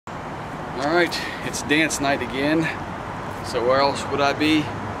Alright, it's dance night again. So where else would I be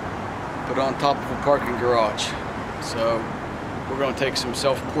but on top of a parking garage? So we're going to take some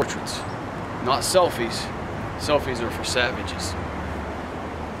self-portraits. Not selfies. Selfies are for savages.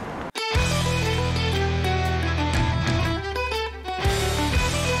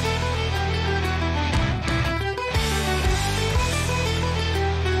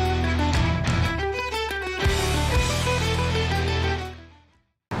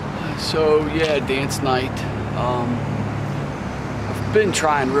 So yeah, dance night. I've been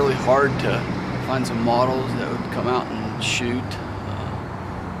trying really hard to find some models that would come out and shoot.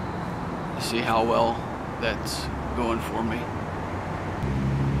 See how well that's going for me.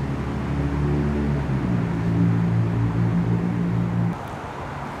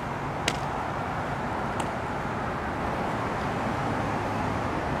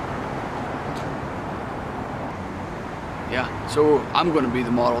 Yeah, so I'm going to be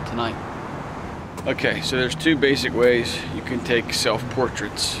the model tonight. Okay, so there's two basic ways you can take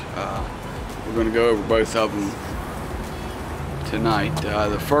self-portraits. We're going to go over both of them tonight.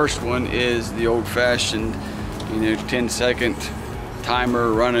 The first one is the old-fashioned, 10-second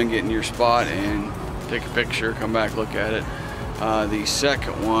timer, running, get in your spot and take a picture, come back, look at it. The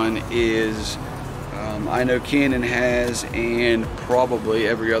second one is, I know Canon has, and probably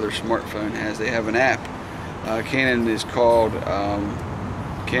every other smartphone has, they have an app. Canon is called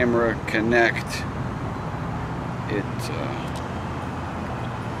Camera Connect. You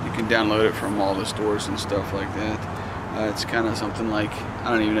can download it from all the stores and stuff like that. It's kind of something like,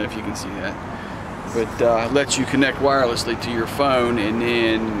 I don't even know if you can see that, but lets you connect wirelessly to your phone, and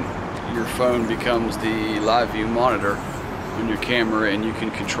then your phone becomes the live view monitor on your camera, and you can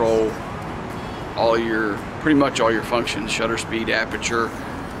control all your, pretty much all your functions: shutter speed, aperture,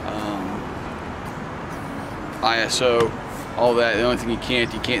 ISO, all that. The only thing you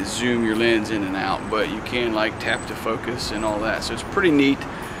can't zoom your lens in and out, but you can like tap to focus and all that. So it's pretty neat.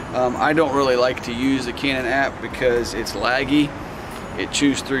 I don't really like to use the Canon app because it's laggy. It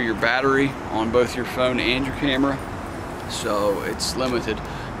chews through your battery on both your phone and your camera, so it's limited.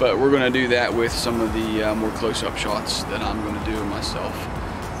 But we're going to do that with some of the more close-up shots that I'm going to do myself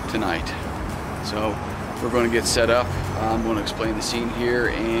tonight. So we're going to get set up. I'm going to explain the scene here,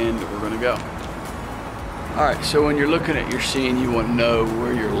 and we're going to go. Alright, so when you're looking at your scene, you want to know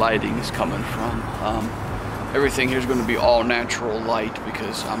where your lighting is coming from. Everything here is going to be all natural light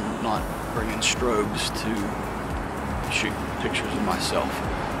because I'm not bringing strobes to shoot pictures of myself.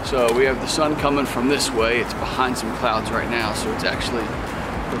 So we have the sun coming from this way. It's behind some clouds right now, so it's actually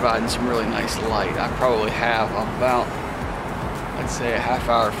providing some really nice light. I probably have about, let's say, a half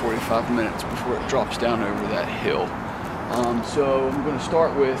hour, 45 minutes before it drops down over that hill. So I'm going to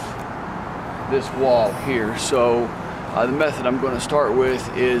start with this wall here. So the method I'm going to start with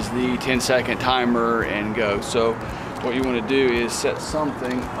is the 10-second timer and go. So what you want to do is set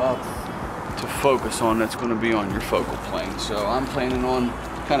something up to focus on that's going to be on your focal plane. So I'm planning on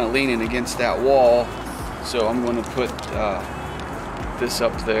kind of leaning against that wall, so I'm going to put this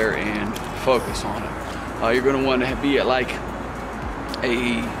up there and focus on it. You're going to want to be at like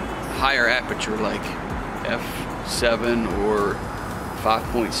a higher aperture, like f7 or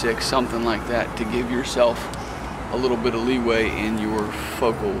 5.6, something like that, to give yourself a little bit of leeway in your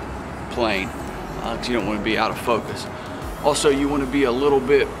focal plane, because you don't want to be out of focus. Also, you want to be a little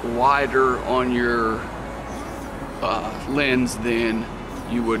bit wider on your lens than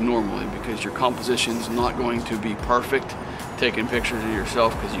you would normally, because your composition is not going to be perfect taking pictures of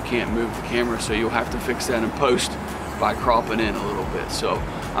yourself, because you can't move the camera, so you'll have to fix that in post by cropping in a little bit. So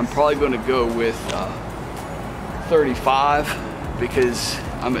I'm probably going to go with 35, because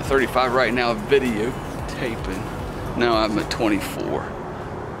I'm at 35 right now video taping. Now I'm at 24.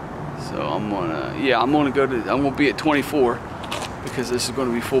 So I'm gonna be at 24 because this is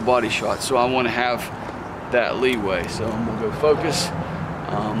gonna be full body shot. So I want to have that leeway. So I'm gonna go focus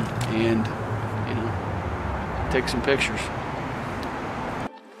and take some pictures.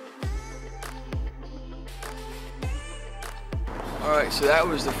 Alright, so that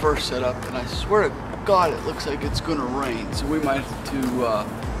was the first setup, and I swear to God it looks like it's gonna rain, so we might have to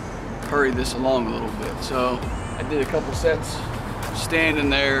hurry this along a little bit. So I did a couple sets standing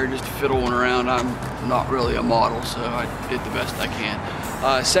there just fiddling around. I'm not really a model, so I did the best I can.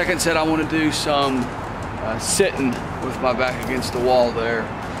 Second set, I want to do some sitting with my back against the wall there.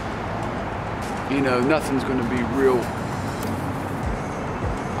 Nothing's going to be real,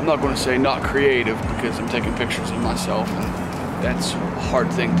 I'm not going to say not creative, because I'm taking pictures of myself and that's a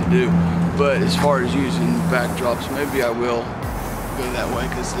hard thing to do. But as far as using backdrops, maybe I will go that way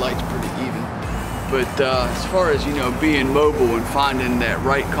because the light's pretty even. But as far as, you know, being mobile and finding that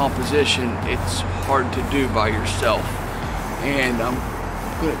right composition, it's hard to do by yourself. And I'm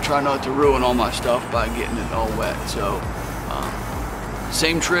gonna try not to ruin all my stuff by getting it all wet. So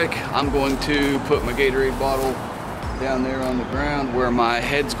same trick, I'm going to put my Gatorade bottle down there on the ground where my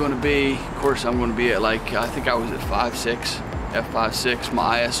head's going to be. Of course, I'm going to be at, like, I think I was at 5.6, f5.6.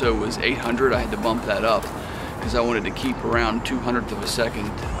 My ISO was 800. I had to bump that up because I wanted to keep around 200th of a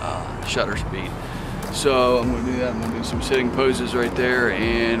second shutter speed. So I'm going to do that. I'm going to do some sitting poses right there,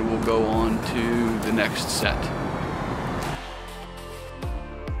 and we'll go on to the next set.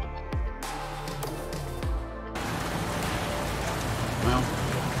 Well,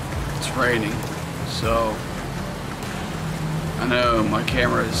 it's raining, so I know my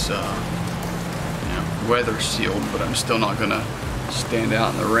camera is you know, weather sealed, but I'm still not gonna stand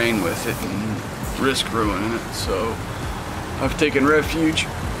out in the rain with it and risk ruining it. So I've taken refuge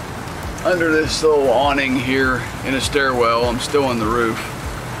under this little awning here in a stairwell. I'm still on the roof.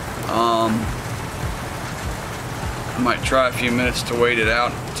 I might try a few minutes to wait it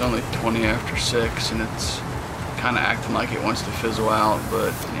out. It's only 20 after 6 and it's kind of acting like it wants to fizzle out,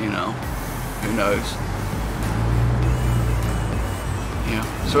 but you know, who knows. Yeah,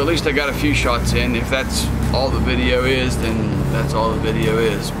 so at least I got a few shots in. If that's all the video is, then that's all the video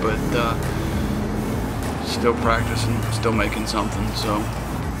is, but still practicing, still making something. So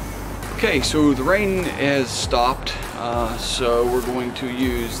okay, so the rain has stopped, so we're going to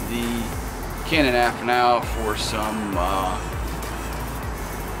use the Canon app now for some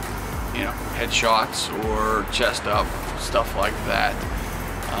you know, headshots or chest up, stuff like that.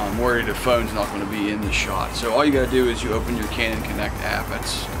 I'm worried the phone's not going to be in the shot. So all you got to do is you open your Canon Connect app.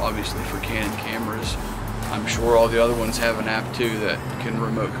 That's obviously for Canon cameras. I'm sure all the other ones have an app too that can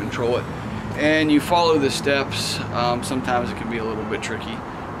remote control it. And you follow the steps. Sometimes it can be a little bit tricky,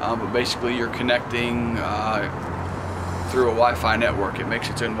 but basically you're connecting through a Wi-Fi network. It makes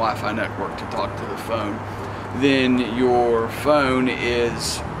its own Wi-Fi network to talk to the phone. Then your phone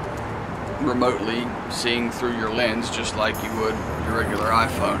is remotely seeing through your lens just like you would your regular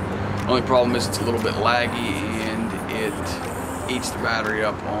iPhone. Only problem is it's a little bit laggy and it eats the battery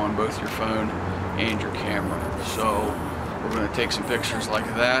up on both your phone and your camera. So we're going to take some pictures like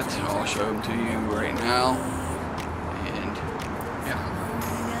that. I'll show them to you right now. And yeah.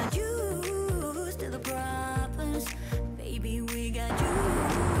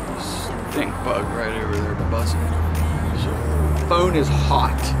 Stink bug right over there buzzing. So phone is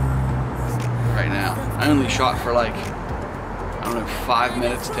hot right now. I only shot for like, I don't know, 5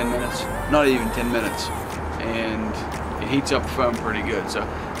 minutes, 10 minutes, not even 10 minutes, and it heats up the phone pretty good. So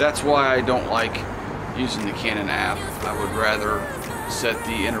that's why I don't like using the Canon app. I would rather set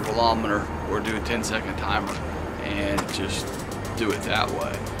the intervalometer or do a 10-second timer and just do it that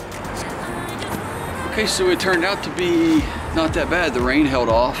way. Okay, so it turned out to be not that bad. The rain held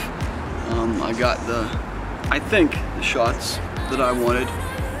off. I got I think the shots that I wanted.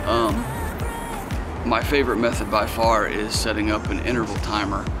 My favorite method by far is setting up an interval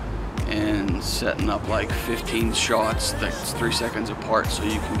timer and setting up like 15 shots that's 3 seconds apart so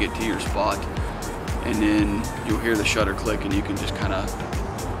you can get to your spot, and then you'll hear the shutter click and you can just kind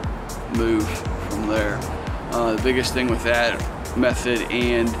of move from there. The biggest thing with that method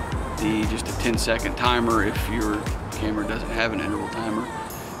and just a 10-second timer, if your camera doesn't have an interval timer,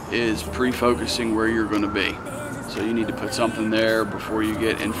 is pre-focusing where you're going to be. So you need to put something there before you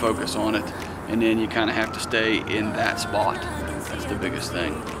get in focus on it, and then you kind of have to stay in that spot. That's the biggest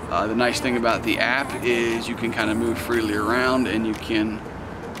thing. The nice thing about the app is you can kind of move freely around and you can,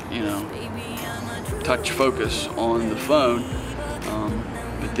 you know, touch focus on the phone,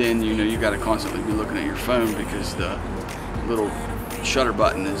 but then you know you got to constantly be looking at your phone because the little shutter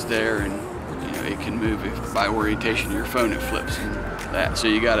button is there, and you know it can move by orientation of your phone. It flips and that. So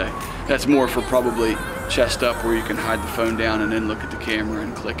you gotta. That's more for probably chest up where you can hide the phone down and then look at the camera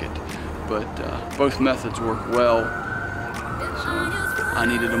and click it. But both methods work well. So I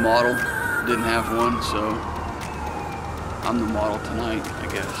needed a model, didn't have one, so I'm the model tonight, I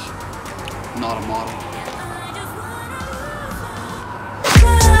guess. Not a model.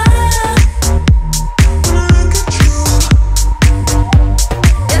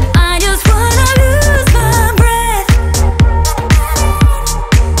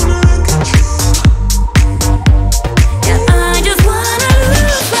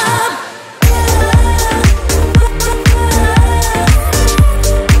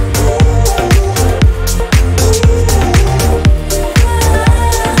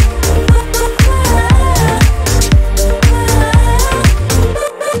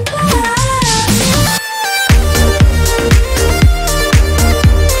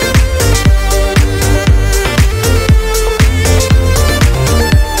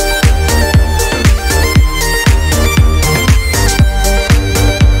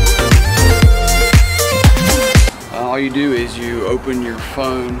 you do is you open your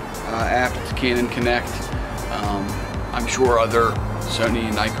phone app to Canon Connect. I'm sure other Sony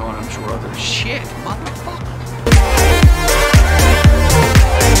and Nikon, I'm sure other shit, motherfucker.